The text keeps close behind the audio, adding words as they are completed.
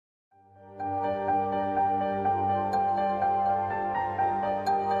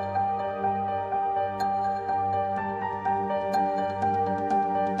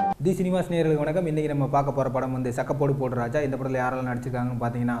தி cinemas நேயர்களுக்கு வணக்கம். இன்றைக்கி நம்ம பார்க்க போகிற படம் வந்து சக்க போடு போடு ராஜா. இந்த படத்தில் யாரெல்லாம் நடிச்சிருக்காங்கன்னு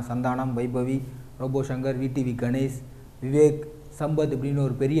பார்த்தீங்கன்னா சந்தானம், வைபவி, ரோபோ சங்கர், VTV கணேஷ், விவேக், சம்பத் இப்படின்னு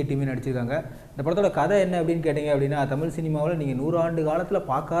ஒரு பெரிய டீமே நடிச்சிருக்காங்க. இந்த படத்தோட கதை என்ன அப்படின்னு கேட்டிங்க அப்படின்னா, தமிழ் சினிமாவில் நீங்கள் 100 ஆண்டு காலத்தில்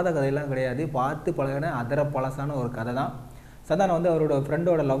பார்க்காத கதையெல்லாம் கிடையாது, பார்த்து பழகின அதர பழசான ஒரு கதை தான். சந்தானம் வந்து அவரோட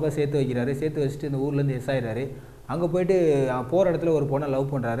ஃப்ரெண்டோட லவ்வை சேர்த்து வைக்கிறாரு. சேர்த்து வச்சுட்டு இந்த ஊர்லேருந்து ஆயிடுறாரு. அங்கே போயிட்டு போகிற இடத்துல ஒரு பொண்ணை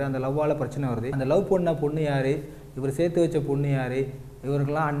லவ் பண்ணுறாரு. அந்த லவ்வால் பிரச்சனை வருது. அந்த லவ் பண்ண பொண்ணு யார், இவர் சேர்த்து வச்ச பொண்ணு யார்,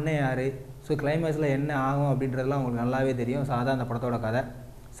 இவருக்கெல்லாம் அண்ணன் யார், ஸோ கிளைமேக்ஸில் என்ன ஆகும் அப்படின்றதுலாம் உங்களுக்கு நல்லாவே தெரியும். ஸோ அதான் அந்த படத்தோட கதை.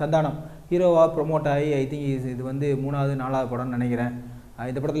 சந்தானம் ஹீரோவாக ப்ரொமோட் ஆகி ஐ திங்க் இது வந்து 3வது 4வது படம்னு நினைக்கிறேன்.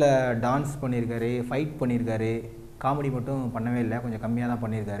 இந்த படத்தில் டான்ஸ் பண்ணியிருக்காரு, ஃபைட் பண்ணியிருக்காரு, காமெடி மட்டும் பண்ணவே இல்லை, கொஞ்சம் கம்மியாக தான்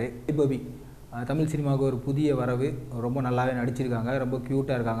பண்ணியிருக்காரு. வைபவி தமிழ் சினிமாவுக்கு ஒரு புதிய வரவு, ரொம்ப நல்லாவே நடிச்சிருக்காங்க, ரொம்ப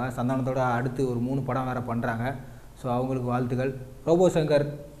க்யூட்டாக இருக்காங்க. சந்தானத்தோட அடுத்து ஒரு 3 படம் வேறு பண்ணுறாங்க. ஸோ அவங்களுக்கு வாழ்த்துக்கள். ரோபோ சங்கர்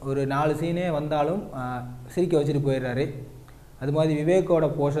ஒரு 4 சீனே வந்தாலும் சிரிக்க வச்சுட்டு போயிடுறாரு. அது மாதிரி விவேக்கோட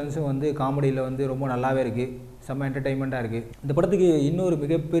போர்ஷன்ஸும் வந்து காமெடியில் வந்து ரொம்ப நல்லாவே இருக்குது, செம்ம என்டர்டெயின்மெண்ட்டாக இருக்குது. இந்த படத்துக்கு இன்னொரு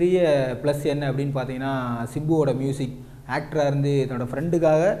மிகப்பெரிய ப்ளஸ் என்ன அப்படின்னு பார்த்தீங்கன்னா, சிம்புவோட மியூசிக். ஆக்டராக இருந்து தன்னோட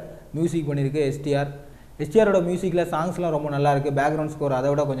ஃப்ரெண்டுக்காக மியூசிக் பண்ணியிருக்கு எஸ்டிஆரோட மியூசிக்கில் சாங்ஸ்லாம் ரொம்ப நல்லா இருக்குது. பேக்ரவுண்ட் ஸ்கோர் அதை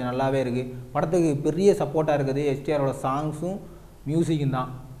விட கொஞ்சம் நல்லாவே இருக்குது. படத்துக்கு பெரிய சப்போர்ட்டாக இருக்குது எஸ்டிஆரோட சாங்ஸும் மியூசிக்கும் தான்.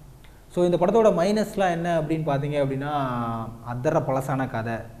 ஸோ இந்த படத்தோட மைனஸ்லாம் என்ன அப்படின்னு பார்த்தீங்க அப்படின்னா, அதர பழசான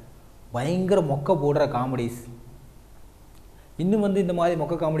கதை, பயங்கர மொக்க போடுற காமெடிஸ். இன்னும் வந்து இந்த மாதிரி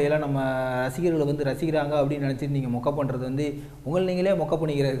மொக்க காமெடியெல்லாம் நம்ம ரசிகர்களை வந்து ரசிக்கிறாங்க அப்படின்னு நினச்சிட்டு நீங்கள் மொக்க பண்ணுறது வந்து உங்களை நீங்களே மொக்க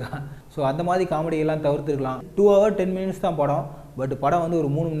பண்ணிக்கிறதுக்கா. ஸோ அந்த மாதிரி காமெடியெல்லாம் தவிர்த்துருக்கலாம். 2 hour 10 minutes தான் படம். பட் படம் வந்து ஒரு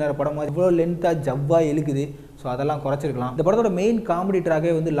 3 மணி நேரம் படம் மாதிரி இவ்வளோ லென்த்தாக ஜவ்வாக இழுக்குது. ஸோ அதெல்லாம் குறைச்சிருக்கலாம். இந்த படத்தோட மெயின் காமெடி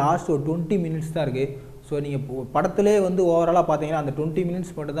ட்ராக்கே வந்து லாஸ்ட் ஒரு 20 minutes தான் இருக்குது. ஸோ நீங்கள் படத்திலே வந்து ஓவராலாக பார்த்தீங்கன்னா அந்த 20 minutes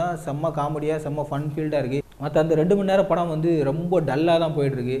மட்டும் தான் செம்ம காமெடியாக செம்ம ஃபன் ஃபீல்டாக இருக்குது. மற்ற அந்த 2 மணி நேரம் படம் வந்து ரொம்ப டல்லாக தான்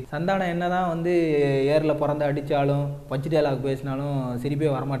போயிட்டுருக்கு. சந்தானம் என்ன தான் வந்து ஏரில் பிறந்து அடித்தாலும் பஞ்சு டயலாக் பேசினாலும்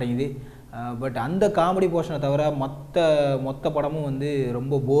சிரிப்பே வரமாட்டேங்குது. பட் அந்த காமெடி போர்ஷனை தவிர மொத்த படமும் வந்து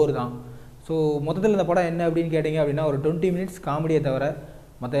ரொம்ப போர் தான். ஸோ மொத்தத்தில் இந்த படம் என்ன அப்படின்னு கேட்டிங்க அப்படின்னா, ஒரு 20 minutes காமெடியை தவிர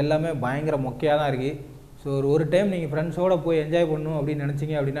மற்ற எல்லாமே பயங்கர மொக்கையாக தான் இருக்குது. ஸோ ஒரு டைம் நீங்கள் ஃப்ரெண்ட்ஸோடு போய் என்ஜாய் பண்ணணும் அப்படின்னு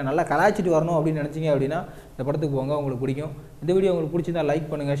நினச்சிங்க அப்படின்னா, நல்லா கலாய்ச்சிட்டு வரணும் அப்படின்னு நினச்சிங்க அப்படின்னா இந்த படத்துக்கு போங்க, உங்களுக்கு பிடிக்கும். இந்த வீடியோ உங்களுக்கு பிடிச்சிருந்தா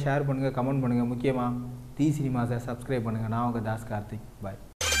லைக் பண்ணுங்கள், ஷேர் பண்ணுங்கள், கமெண்ட் பண்ணுங்கள். முக்கியமாக தி சினிமாஸை சப்ஸ்கிரைப் பண்ணுங்கள். நான் உங்கள் தாஸ் கார்த்திக். பாய்.